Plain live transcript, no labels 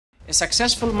A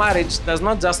successful marriage does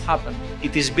not just happen,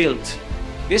 it is built.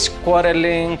 This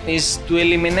quarreling is to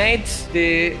eliminate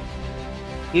the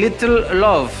little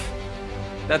love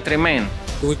that remain.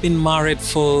 We've been married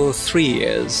for 3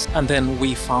 years and then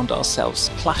we found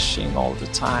ourselves clashing all the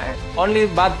time. Only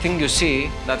bad thing you see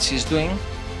that she's doing,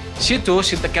 she too,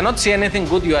 she cannot see anything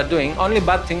good you are doing, only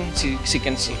bad thing she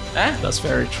can see. That's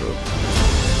very true.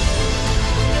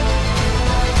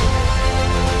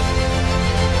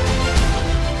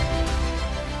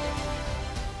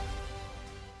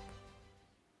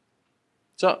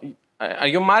 So, are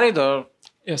you married or?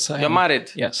 Yes, I am. You're married?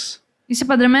 Yes. Είσαι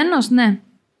παντρεμένος, ναι.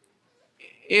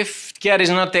 If care is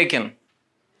not taken,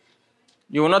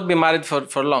 you will not be married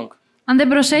for long. Αν δεν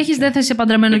προσέχεις, δεν θα είσαι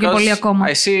παντρεμένο και πολύ ακόμα.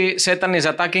 I see Satan is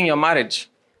attacking your marriage.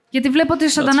 Γιατί βλέπω ότι ο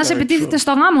Σατανάς επιτίθεται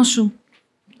στο γάμο σου.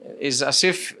 It's as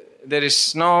if there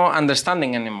is no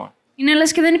understanding anymore. Είναι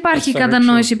λες και δεν υπάρχει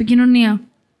κατανόηση, επικοινωνία.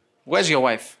 Where's your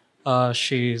wife?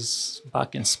 She's back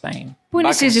in Spain. Πού είναι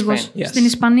η σύζυγος? Στην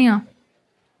Ισπανία.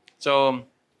 So,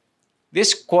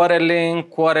 this quarreling,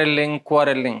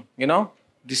 you know,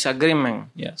 disagreement.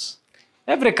 Yes.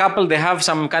 Every couple, they have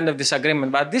some kind of disagreement,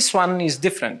 but this one is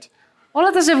different.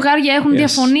 Όλα τα ζευγάρια έχουν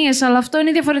διαφωνίες, αλλά αυτό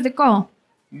είναι διαφορετικό.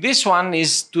 This one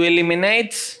is to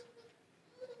eliminate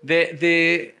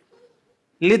the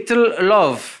little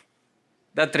love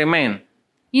that remain.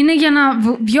 Είναι για να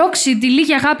διώξει τη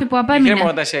λίγη αγάπη που απέμεινε. You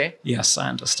hear what I say? Yes, I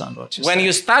understand what you When say.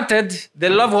 you started, the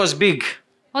love was big.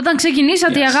 Όταν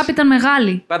ξεκινήσατε, η αγάπη ήταν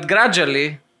μεγάλη. But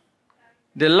gradually,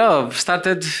 the love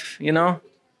started, you know,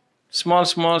 small.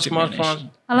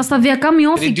 Αλλά σταδιακά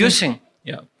μειώθηκε. Reducing.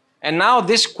 Yeah. And now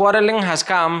this quarreling has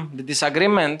come, the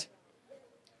disagreement,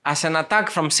 as an attack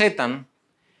from Satan.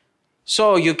 So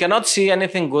you cannot see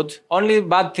anything good. Only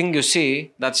bad thing you see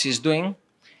that she's doing.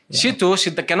 Yeah. She too, she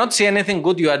cannot see anything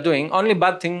good you are doing. Only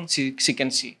bad thing she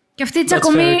can see. Και αυτή η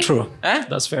τσακωμή...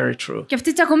 That's very true. Και αυτή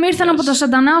η τσακωμή ήρθαν από τον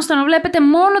Σατανά ώστε να βλέπετε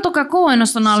μόνο το κακό ένας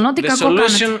στον άλλον, ό,τι κακό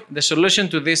κάνετε. The solution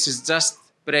to this is just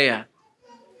prayer.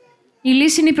 Η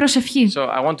λύση είναι η προσευχή. So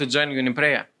I want to join you in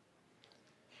prayer.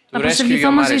 Θα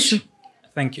προσευχηθώ μαζί σου.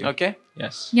 Thank you. Okay?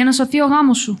 Yes. Για να σωθεί ο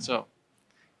γάμος σου. So,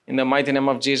 in the mighty name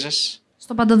of Jesus,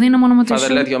 στο παντοδύναμο όνομα του Father,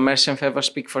 Ιησού. let your mercy and favor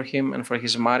speak for him and for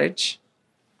his marriage.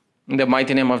 In the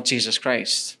mighty name of Jesus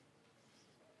Christ.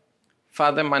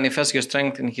 Father, manifest your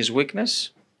strength in his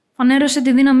weakness. Φανέρωσε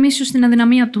τη δύναμή σου στην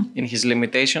αδυναμία του. In his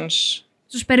limitations.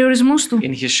 Στους περιορισμούς του.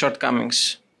 In his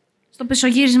shortcomings. Στο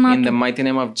πεσογύρισμα του. In του. the mighty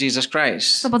name of Jesus Christ.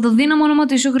 Στο παντοδύναμο όνομα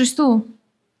του Ιησού Χριστού.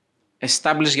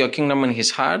 Establish your kingdom in his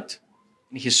heart,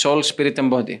 in his soul, spirit and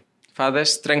body. Father,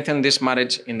 strengthen this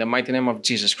marriage in the mighty name of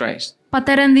Jesus Christ.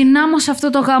 Πατέρα, ενδυνάμωσε αυτό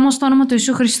το γάμο στο όνομα του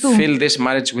Ιησού Χριστού. Fill this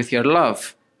marriage with your love.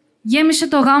 Γέμισε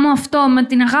το γάμο αυτό με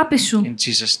την αγάπη σου. In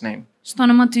Jesus' name. Στο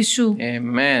όνομα του Ιησού.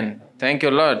 Amen. Thank you,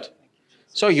 Lord.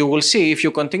 So you will see, if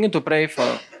you continue to pray for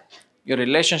your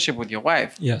relationship with your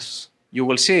wife, yes, you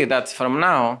will see that from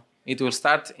now it will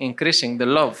start increasing the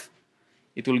love.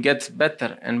 It will get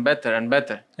better and better and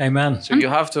better. Amen. So you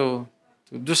have to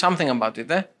do something about it,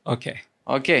 Okay.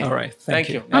 Okay. All right. Thank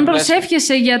you. Αν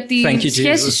προσεύχεσαι για τη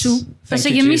σχέση σου, θα σε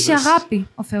γεμίσει αγάπη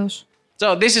ο Θεός.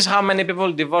 So this is how many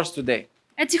people divorce today.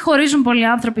 Έτσι χωρίζουν πολλοί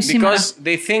άνθρωποι σήμερα. Because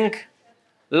they think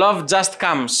love just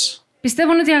comes.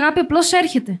 Πιστεύουν ότι η αγάπη απλώς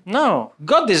έρχεται. No,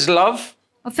 God is love.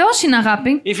 Ο Θεός είναι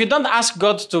αγάπη. If you don't ask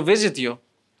God to visit you,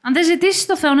 αν δεν ζητήσεις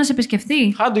το Θεό να σε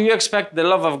επισκεφτεί, how do you expect the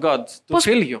love of God to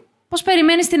fill you? Πώς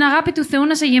περιμένεις την αγάπη του Θεού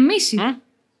να σε γεμίσει?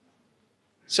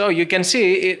 So you can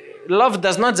see, love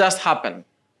does not just happen.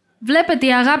 Βλέπετε,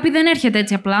 η αγάπη δεν έρχεται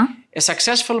έτσι απλά. A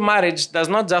successful marriage does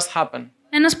not just happen.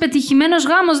 Ένας πετυχημένος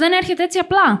γάμος δεν έρχεται έτσι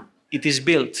απλά. It is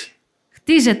built.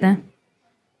 Χτίζεται.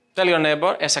 Tell your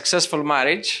neighbor, a successful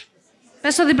marriage.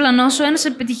 Πες στο διπλανό σου, ένας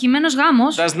επιτυχημένος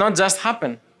γάμος does not just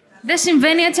happen. Δεν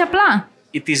συμβαίνει έτσι απλά.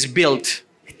 It is built.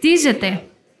 Χτίζεται.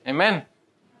 Amen.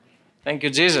 Thank you,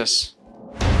 Jesus.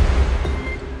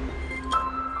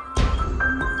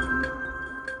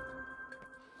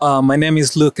 My name is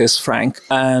Lucas Frank,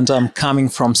 and I'm coming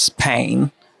from Spain,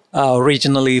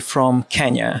 originally from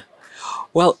Kenya.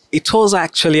 Well, it was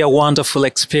actually a wonderful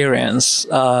experience.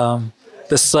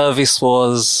 The service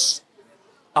was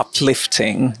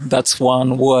uplifting. That's one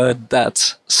word that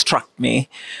struck me.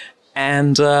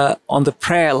 And on the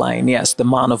prayer line, yes, the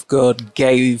man of God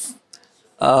gave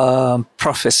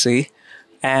prophecy,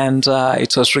 and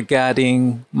it was regarding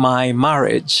my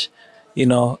marriage. You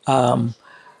know,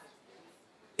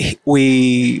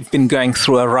 we've been going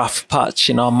through a rough patch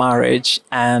in our marriage,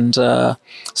 and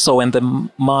so when the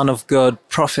man of God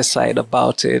prophesied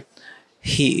about it,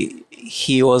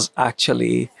 he was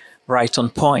actually right on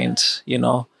point. You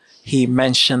know, he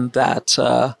mentioned that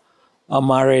our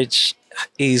marriage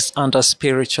is under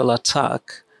spiritual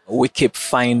attack. We keep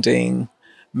finding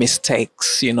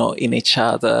mistakes, you know, in each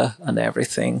other and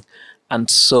everything. And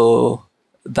so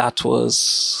that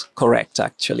was correct,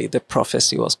 actually. The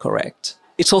prophecy was correct.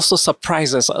 It also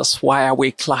surprises us. Why are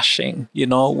we clashing? You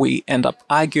know, we end up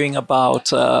arguing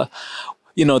about,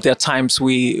 you know, there are times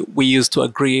we used to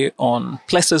agree on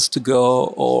places to go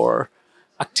or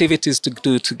activities to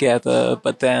do together,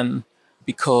 but then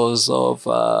because of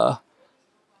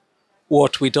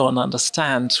what we don't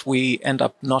understand, we end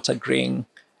up not agreeing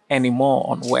anymore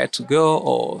on where to go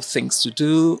or things to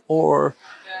do, or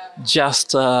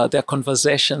just there are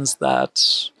conversations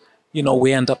that, you know,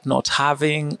 we end up not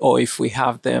having, or if we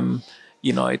have them,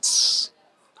 you know, it's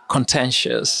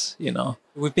contentious, you know.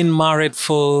 We've been married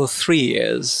for 3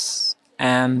 years,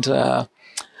 and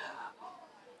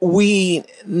we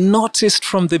noticed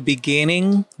from the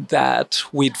beginning that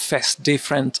we'd faced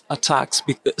different attacks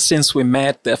since we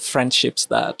met. The friendships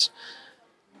that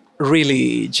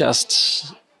really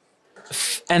just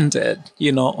ended,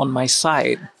 you know, on my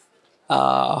side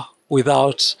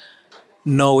without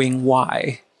knowing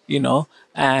why, you know.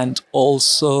 And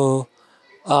also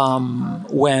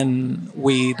when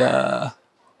we'd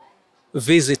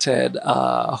visited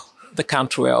the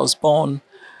country where I was born,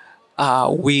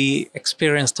 we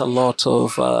experienced a lot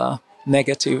of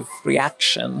negative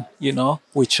reaction, you know,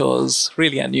 which was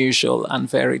really unusual and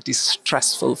very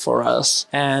distressful for us.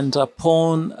 And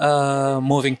upon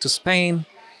moving to Spain,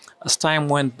 as time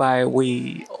went by,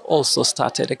 we also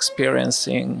started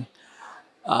experiencing,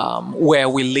 where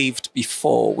we lived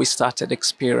before, we started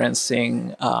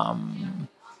experiencing,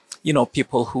 you know,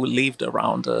 people who lived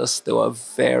around us. They were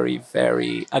very,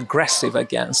 very aggressive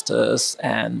against us.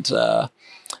 And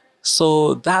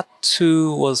so that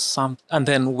too was and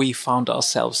then we found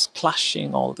ourselves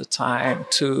clashing all the time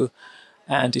too.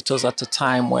 And it was at a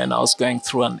time when I was going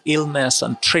through an illness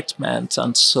and treatment.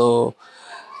 And so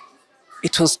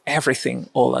it was everything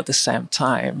all at the same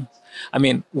time. I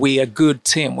mean, we're a good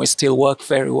team. We still work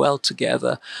very well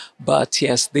together. But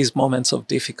yes, these moments of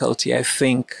difficulty, I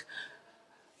think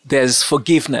there's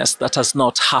forgiveness that has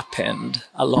not happened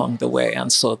along the way.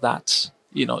 And so that,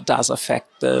 you know, does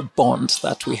affect the bond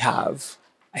that we have.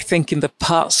 I think in the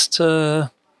past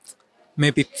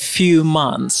maybe few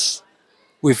months,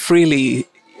 we've really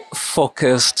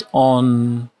focused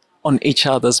on each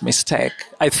other's mistake.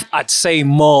 I'd say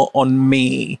more on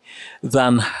me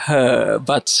than her.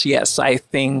 But yes, I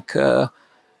think,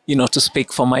 you know, to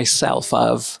speak for myself,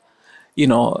 you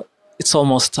know, it's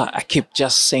almost, I keep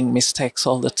just seeing mistakes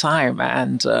all the time.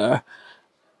 And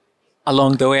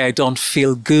along the way, I don't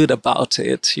feel good about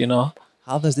it, you know.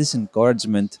 How does this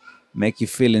encouragement make you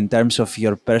feel in terms of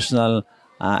your personal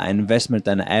investment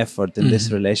and effort in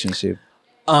this relationship?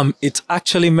 It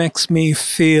actually makes me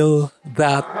feel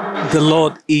that the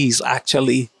Lord is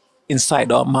actually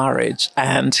inside our marriage,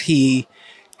 and He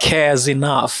cares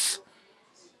enough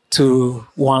to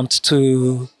want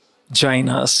to join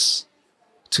us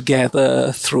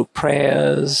together through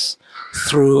prayers,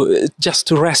 through just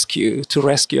to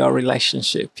rescue our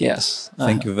relationship. Yes.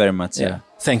 Thank you very much. Yeah.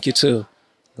 Thank you too.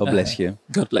 God bless you.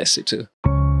 God bless you too.